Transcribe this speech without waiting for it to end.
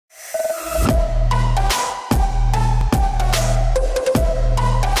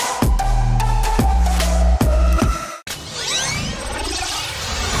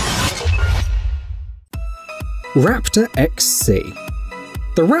Raptor XC.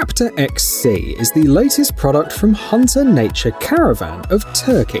 The Raptor XC is the latest product from Hunter Nature Caravan of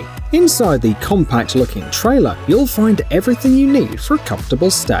Turkey. Inside the compact-looking trailer, you'll find everything you need for a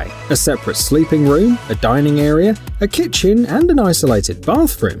comfortable stay. A separate sleeping room, a dining area, a kitchen and an isolated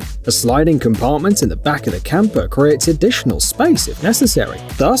bathroom. A sliding compartment in the back of the camper creates additional space if necessary.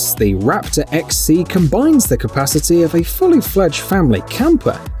 Thus, the Raptor XC combines the capacity of a fully fledged family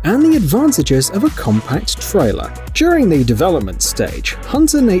camper and the advantages of a compact trailer. During the development stage,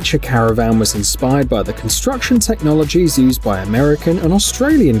 Hunter Nature Caravan was inspired by the construction technologies used by American and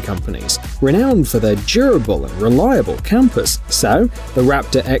Australian companies, renowned for their durable and reliable campers. So, the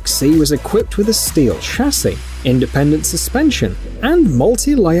Raptor XC was equipped with a steel chassis, independent suspension, and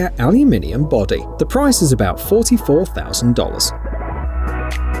multi-layer aluminium body. The price is about $44,000.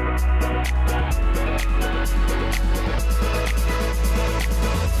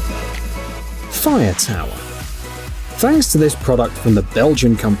 Fire Tower. Thanks to this product from the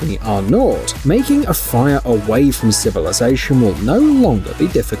Belgian company Arnaud, making a fire away from civilization will no longer be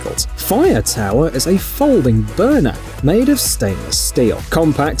difficult. Fire Tower is a folding burner made of stainless steel.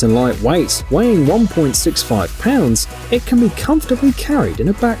 Compact and lightweight, weighing 1.65 pounds, it can be comfortably carried in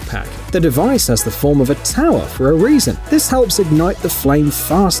a backpack. The device has the form of a tower for a reason. This helps ignite the flame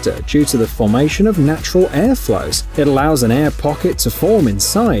faster due to the formation of natural airflows. It allows an air pocket to form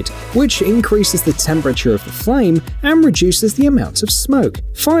inside, which increases the temperature of the flame and reduces the amount of smoke.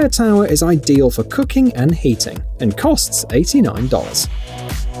 Fire Tower is ideal for cooking and heating, and costs $89.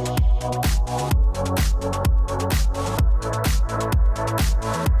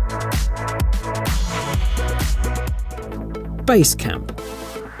 BaseCamp.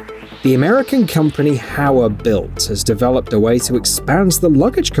 The American company HydraPa has developed a way to expand the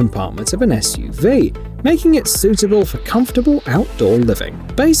luggage compartment of an SUV, making it suitable for comfortable outdoor living.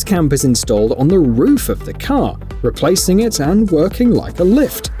 BaseCamp is installed on the roof of the car, replacing it and working like a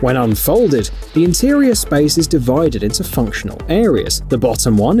lift. When unfolded, the interior space is divided into functional areas. The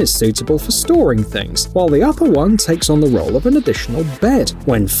bottom one is suitable for storing things, while the upper one takes on the role of an additional bed.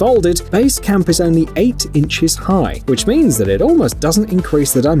 When folded, BaseCamp is only 8 inches high, which means that it almost doesn't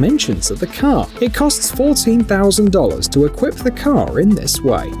increase the dimensions of the car. It costs $14,000 to equip the car in this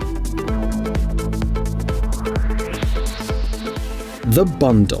way. The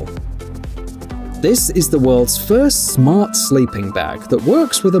BUNDL. This is the world's first smart sleeping bag that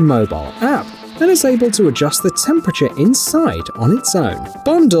works with a mobile app and is able to adjust the temperature inside on its own.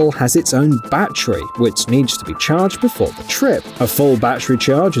 BUNDL has its own battery, which needs to be charged before the trip. A full battery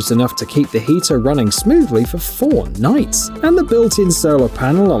charge is enough to keep the heater running smoothly for 4 nights, and the built-in solar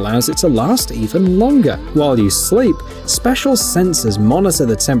panel allows it to last even longer. While you sleep, special sensors monitor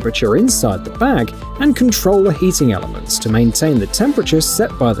the temperature inside the bag and control the heating elements to maintain the temperature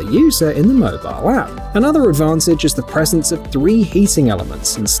set by the user in the mobile app. Another advantage is the presence of 3 heating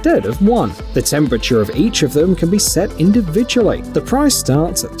elements instead of 1. The temperature of each of them can be set individually. The price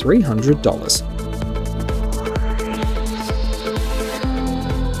starts at $300.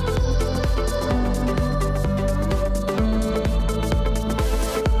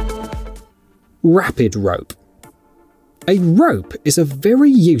 Rapid rope. A rope is a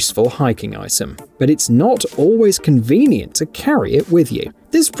very useful hiking item, but it's not always convenient to carry it with you.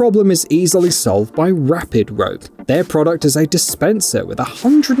 This problem is easily solved by Rapid Rope. Their product is a dispenser with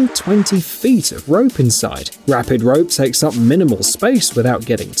 120 feet of rope inside. Rapid Rope takes up minimal space without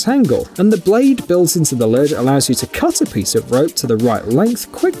getting tangled, and the blade built into the lid allows you to cut a piece of rope to the right length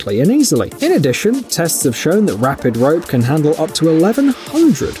quickly and easily. In addition, tests have shown that Rapid Rope can handle up to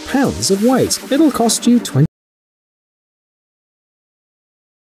 1,100 pounds of weight. It'll cost you $20.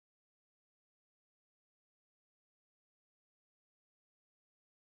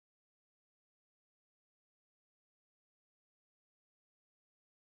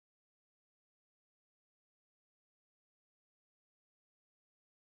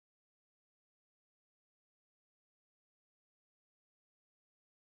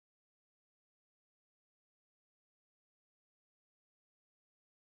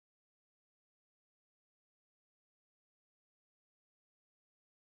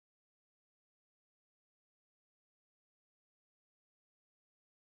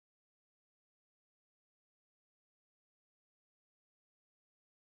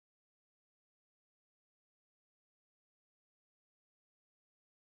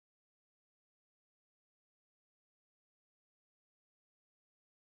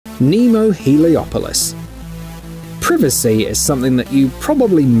 NEMO Heliopolis. Privacy is something that you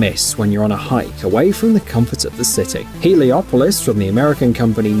probably miss when you're on a hike away from the comfort of the city. Heliopolis from the American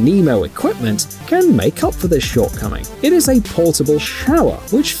company NEMO Equipment can make up for this shortcoming. It is a portable shower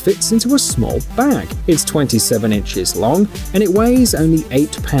which fits into a small bag. It's 27 inches long and it weighs only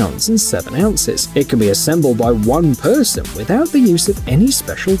 8 pounds and 7 ounces. It can be assembled by one person without the use of any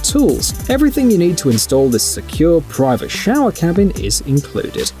special tools. Everything you need to install this secure private shower cabin is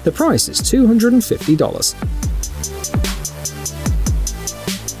included. The price is $250.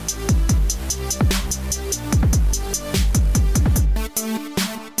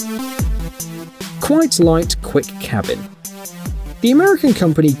 QuiteLite Quick Cabin. The American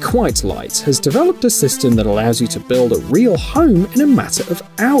company QuiteLite has developed a system that allows you to build a real home in a matter of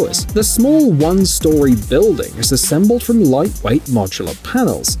hours. The small one-story building is assembled from lightweight modular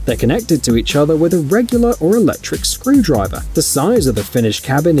panels. They're connected to each other with a regular or electric screwdriver. The size of the finished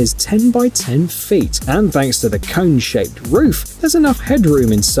cabin is 10 by 10 feet, and thanks to the cone-shaped roof, there's enough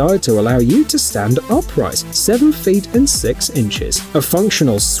headroom inside to allow you to stand upright, 7 feet and 6 inches. A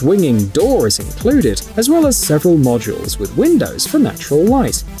functional swinging door is included, as well as several modules with windows for natural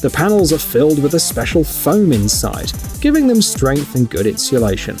light. The panels are filled with a special foam inside, giving them strength and good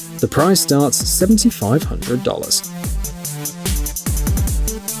insulation. The price starts at $7,500.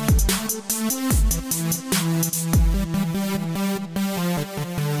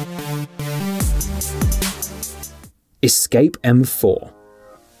 Escape M4.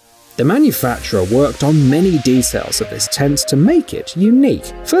 The manufacturer worked on many details of this tent to make it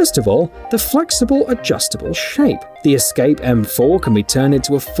unique. First of all, the flexible adjustable shape. The Escape M4 can be turned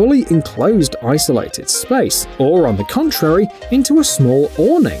into a fully enclosed isolated space, or on the contrary, into a small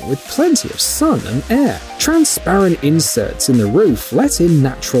awning with plenty of sun and air. Transparent inserts in the roof let in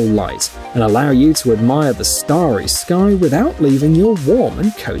natural light and allow you to admire the starry sky without leaving your warm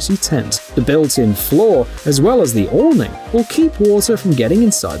and cozy tent. The built-in floor, as well as the awning, will keep water from getting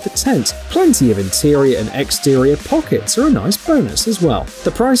inside the tent. Plenty of interior and exterior pockets are a nice bonus as well. The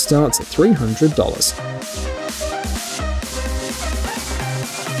price starts at $300.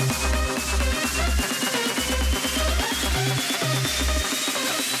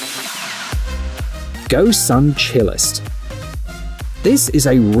 GoSun Chillest. This is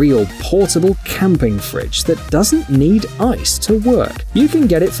a real portable camping fridge that doesn't need ice to work. You can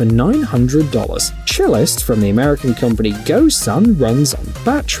get it for $900. Chillest from the American company GoSun runs on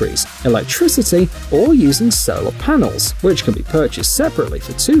batteries, electricity, or using solar panels, which can be purchased separately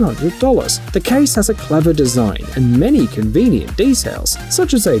for $200. The case has a clever design and many convenient details,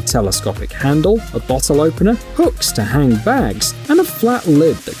 such as a telescopic handle, a bottle opener, hooks to hang bags, and a flat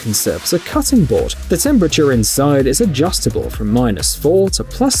lid that can serve as a cutting board. The temperature inside is adjustable from -4 to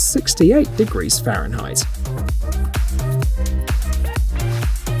 +68 degrees Fahrenheit.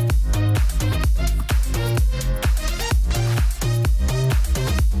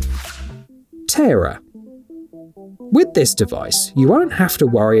 Tera. With this device, you won't have to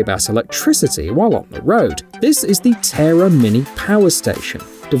worry about electricity while on the road. This is the Tera Mini Power Station,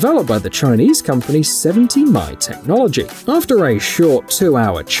 developed by the Chinese company 70Mi Technology. After a short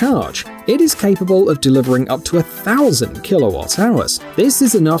 2-hour charge, it is capable of delivering up to 1,000 kilowatt-hours. This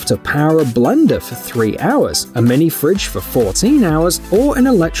is enough to power a blender for 3 hours, a mini fridge for 14 hours, or an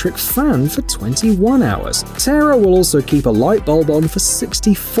electric fan for 21 hours. Tera will also keep a light bulb on for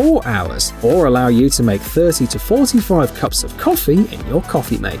 64 hours, or allow you to make 30 to 45 cups of coffee in your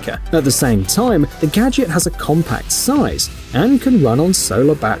coffee maker. At the same time, the gadget has a compact size and can run on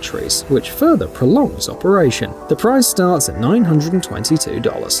solar batteries, which further prolongs operation. The price starts at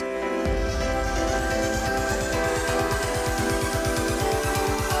 $922.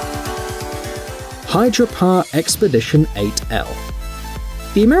 HydraPa Expedition 8L.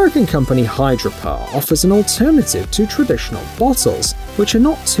 The American company HydraPa offers an alternative to traditional bottles, which are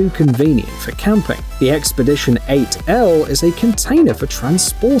not too convenient for camping. The Expedition 8L is a container for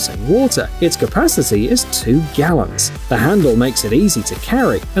transporting water. Its capacity is 2 gallons. The handle makes it easy to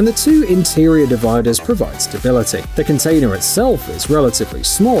carry, and the 2 interior dividers provide stability. The container itself is relatively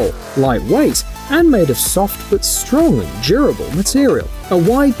small, lightweight, and made of soft but strong and durable material. A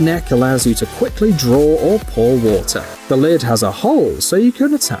wide neck allows you to quickly draw or pour water. The lid has a hole so you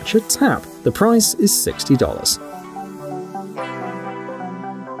can attach a tap. The price is $60.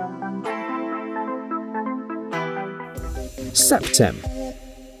 SEPTEM.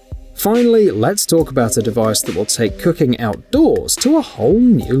 Finally, let's talk about a device that will take cooking outdoors to a whole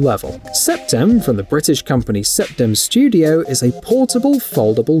new level. SEPTEM from the British company SEPTEM Studio is a portable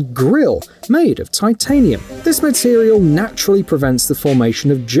foldable grill made of titanium. This material naturally prevents the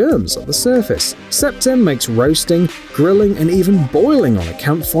formation of germs on the surface. SEPTEM makes roasting, grilling, and even boiling on a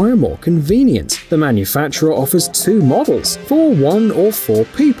campfire more convenient. The manufacturer offers 2 models for 1 or 4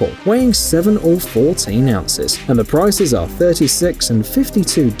 people, weighing 7 or 14 ounces, and the prices are $36 and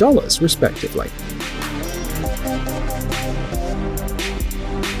 $52 respectively.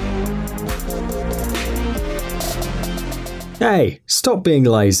 Hey, stop being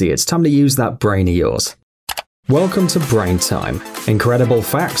lazy, it's time to use that brain of yours. Welcome to Brain Time. Incredible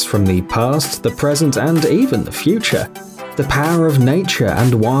facts from the past, the present, and even the future. The power of nature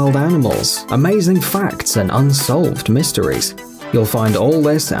and wild animals, amazing facts and unsolved mysteries. You'll find all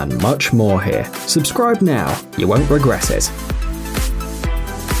this and much more here. Subscribe now, you won't regret it.